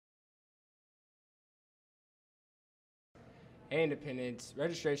Hey Independence,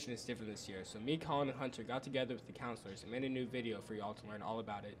 registration is different this year, so me, Colin, and Hunter got together with the counselors and made a new video for y'all to learn all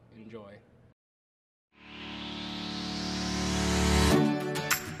about it. Enjoy.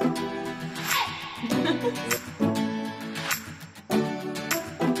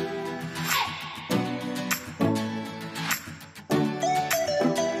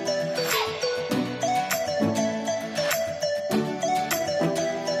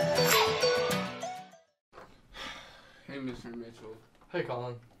 Hey, Mr. Mitchell. Hey,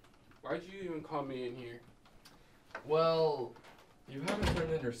 Colin. Why'd you even call me in here? Well, you haven't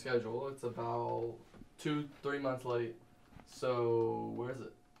turned in your schedule. It's about 2-3 months late. So, where is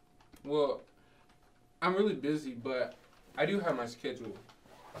it? Well, I'm really busy, but I do have my schedule.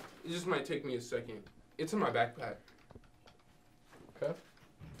 It just might take me a second. It's in my backpack. Okay.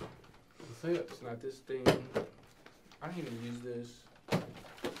 Let's see it. It's not this thing. I didn't even use this.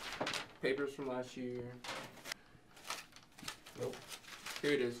 Papers from last year. Nope.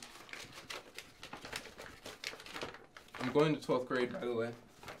 Here it is. I'm going to 12th grade, by the way.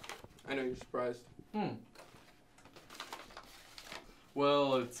 I know you're surprised.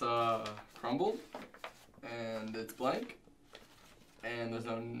 Well, it's crumbled, and it's blank, and there's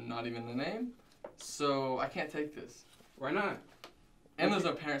not even the name, so I can't take this. Why not? And there's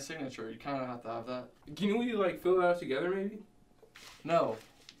no parent signature. You kind of have to have that. Can we, fill it out together, maybe? No.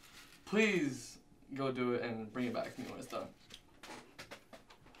 Please go do it and bring it back to me when it's done.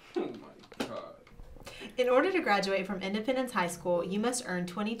 Oh my God. In order to graduate from Independence High School, you must earn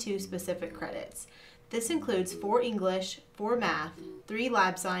 22 specific credits. This includes 4 English, 4 math, 3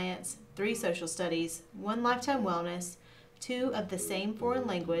 lab science, 3 social studies, 1 lifetime wellness, 2 of the same foreign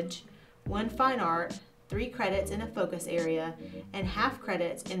language, 1 fine art, 3 credits in a focus area, and half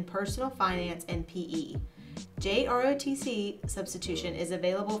credits in personal finance and PE. JROTC substitution is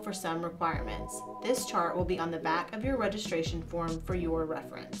available for some requirements. This chart will be on the back of your registration form for your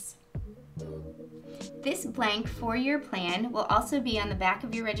reference. This blank 4-year plan will also be on the back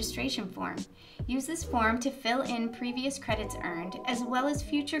of your registration form. Use this form to fill in previous credits earned, as well as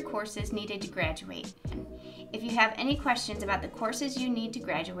future courses needed to graduate. If you have any questions about the courses you need to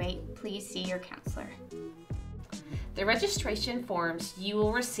graduate, please see your counselor. The registration forms you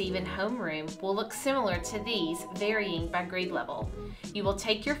will receive in homeroom will look similar to these, varying by grade level. You will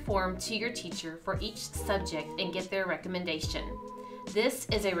take your form to your teacher for each subject and get their recommendation. This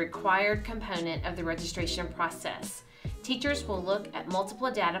is a required component of the registration process. Teachers will look at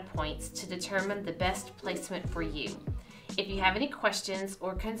multiple data points to determine the best placement for you. If you have any questions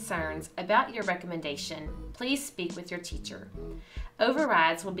or concerns about your recommendation, please speak with your teacher.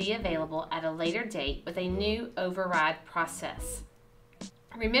 Overrides will be available at a later date with a new override process.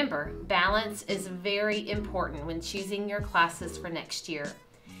 Remember, balance is very important when choosing your classes for next year.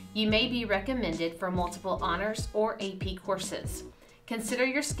 You may be recommended for multiple honors or AP courses. Consider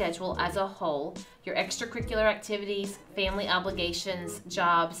your schedule as a whole, your extracurricular activities, family obligations,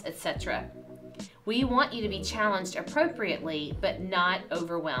 jobs, etc. We want you to be challenged appropriately, but not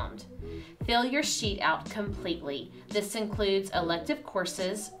overwhelmed. Fill your sheet out completely. This includes elective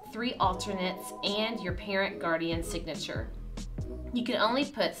courses, 3 alternates, and your parent-guardian signature. You can only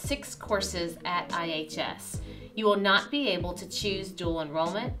put 6 courses at IHS. You will not be able to choose dual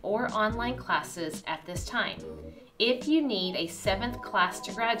enrollment or online classes at this time. If you need a 7th class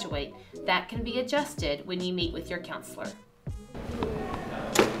to graduate, that can be adjusted when you meet with your counselor.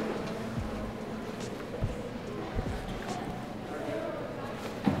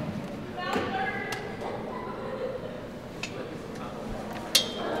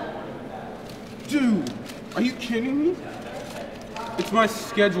 Dude, are you kidding me? It's my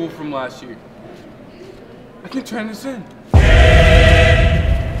schedule from last year. I can turn this in.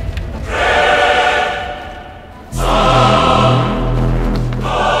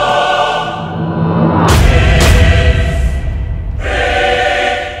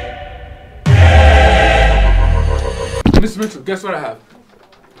 Mr. Mitchell, guess what I have?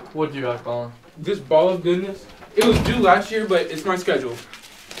 What do you got, Colin? This ball of goodness. It was due last year, but it's my schedule.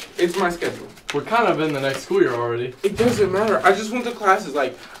 It's my schedule. We're kind of in the next school year already. It doesn't matter. I just went to classes.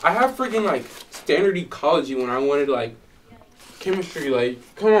 I have freaking, standard ecology when I wanted, chemistry.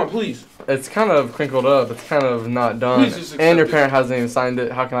 Come on, please. It's kind of crinkled up. It's kind of not done. Please just accept and your it. parent hasn't even signed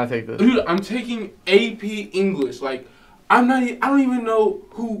it. How can I take this? Dude, I'm taking AP English. I don't even know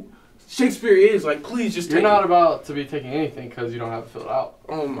who Shakespeare is. Please just take You're not it. about to be taking anything because you don't have it filled out.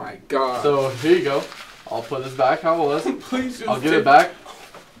 Oh, my God. So, here you go. I'll put this back how it was. Please just I'll give take it back.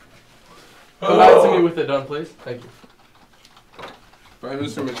 Come back to me with it done, please. Thank you. Bye,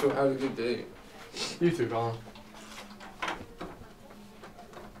 Mr. Mitchell. Have a good day. You too, Colin.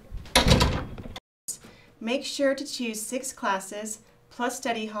 Make sure to choose 6 classes plus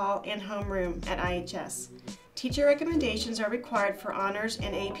study hall and homeroom at IHS. Teacher recommendations are required for honors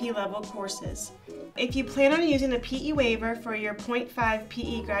and AP level courses. If you plan on using a PE waiver for your .5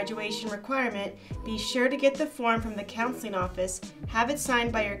 PE graduation requirement, be sure to get the form from the counseling office, have it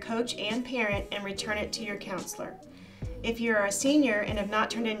signed by your coach and parent, and return it to your counselor. If you are a senior and have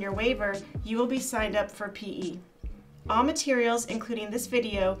not turned in your waiver, you will be signed up for PE. All materials, including this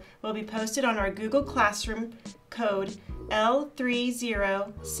video, will be posted on our Google Classroom code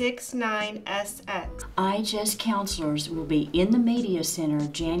L3069SX. IHS counselors will be in the Media Center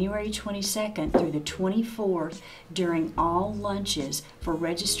January 22nd through the 24th during all lunches for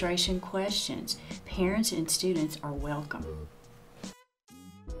registration questions. Parents and students are welcome.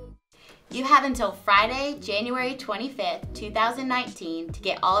 You have until Friday, January 25th, 2019 to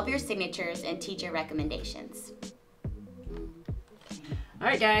get all of your signatures and teacher recommendations. All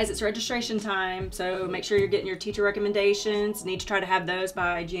right, guys, it's registration time, so make sure you're getting your teacher recommendations. Need to try to have those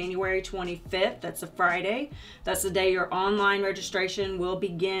by January 25th. That's a Friday. That's the day your online registration will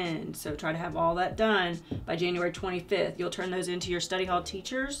begin. So try to have all that done by January 25th. You'll turn those into your study hall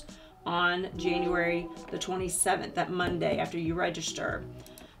teachers on January the 27th, that Monday after you register.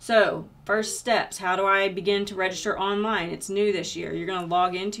 So, first steps, how do I begin to register online? It's new this year. You're going to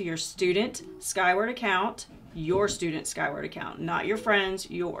log into your student Skyward account, your student Skyward account, not your friends,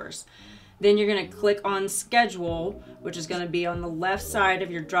 yours. Then you're going to click on schedule, which is going to be on the left side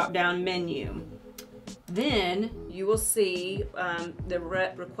of your drop-down menu. Then you will see the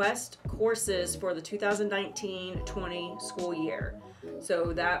request courses for the 2019-20 school year.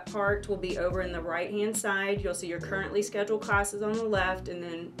 So that part will be over in the right-hand side. You'll see your currently scheduled classes on the left, and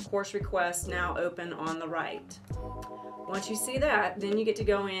then course requests now open on the right. Once you see that, then you get to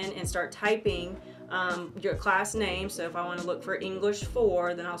go in and start typing your class name. So if I want to look for English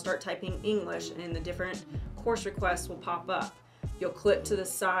 4, then I'll start typing English, and the different course requests will pop up. You'll click to the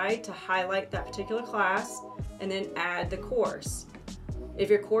side to highlight that particular class and then add the course. If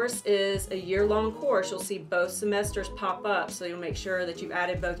your course is a year-long course, you'll see both semesters pop up, so you'll make sure that you've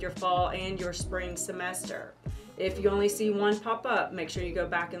added both your fall and your spring semester. If you only see one pop up, make sure you go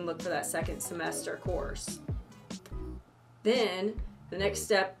back and look for that second semester course. Then, the next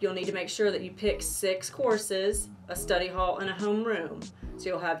step, you'll need to make sure that you pick 6 courses, a study hall, and a homeroom. So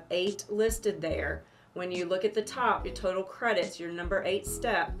you'll have 8 listed there. When you look at the top, your total credits, your number 8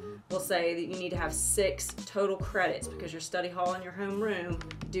 step will say that you need to have 6 total credits because your study hall and your homeroom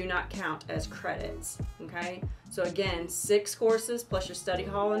do not count as credits, okay? So again, 6 courses plus your study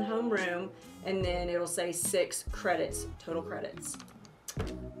hall and homeroom, and then it'll say 6 credits, total credits.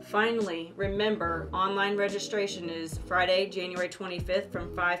 Finally, remember, online registration is Friday, January 25th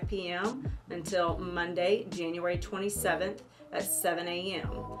from 5 p.m. until Monday, January 27th at 7 a.m.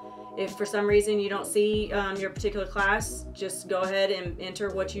 If for some reason you don't see your particular class, just go ahead and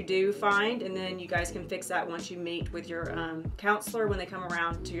enter what you do find, and then you guys can fix that once you meet with your counselor when they come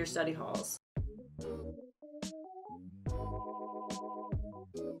around to your study halls.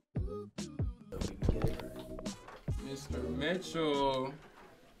 Mr. Mitchell,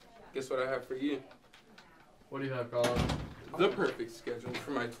 guess what I have for you? What do you have, Colin? The perfect schedule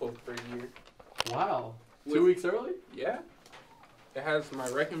for my 12th grade year. Wow. 2 weeks early? Yeah. It has my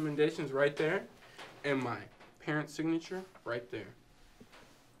recommendations right there and my parent's signature right there.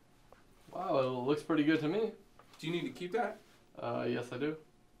 Wow, it looks pretty good to me. Do you need to keep that? Yes, I do.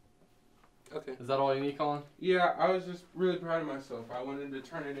 Okay. Is that all you need, Colin? Yeah, I was just really proud of myself. I wanted to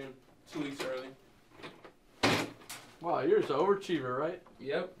turn it in 2 weeks early. Wow, you're an overachiever, right?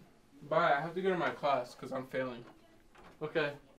 Yep. Bye. I have to go to my class because I'm failing. Okay.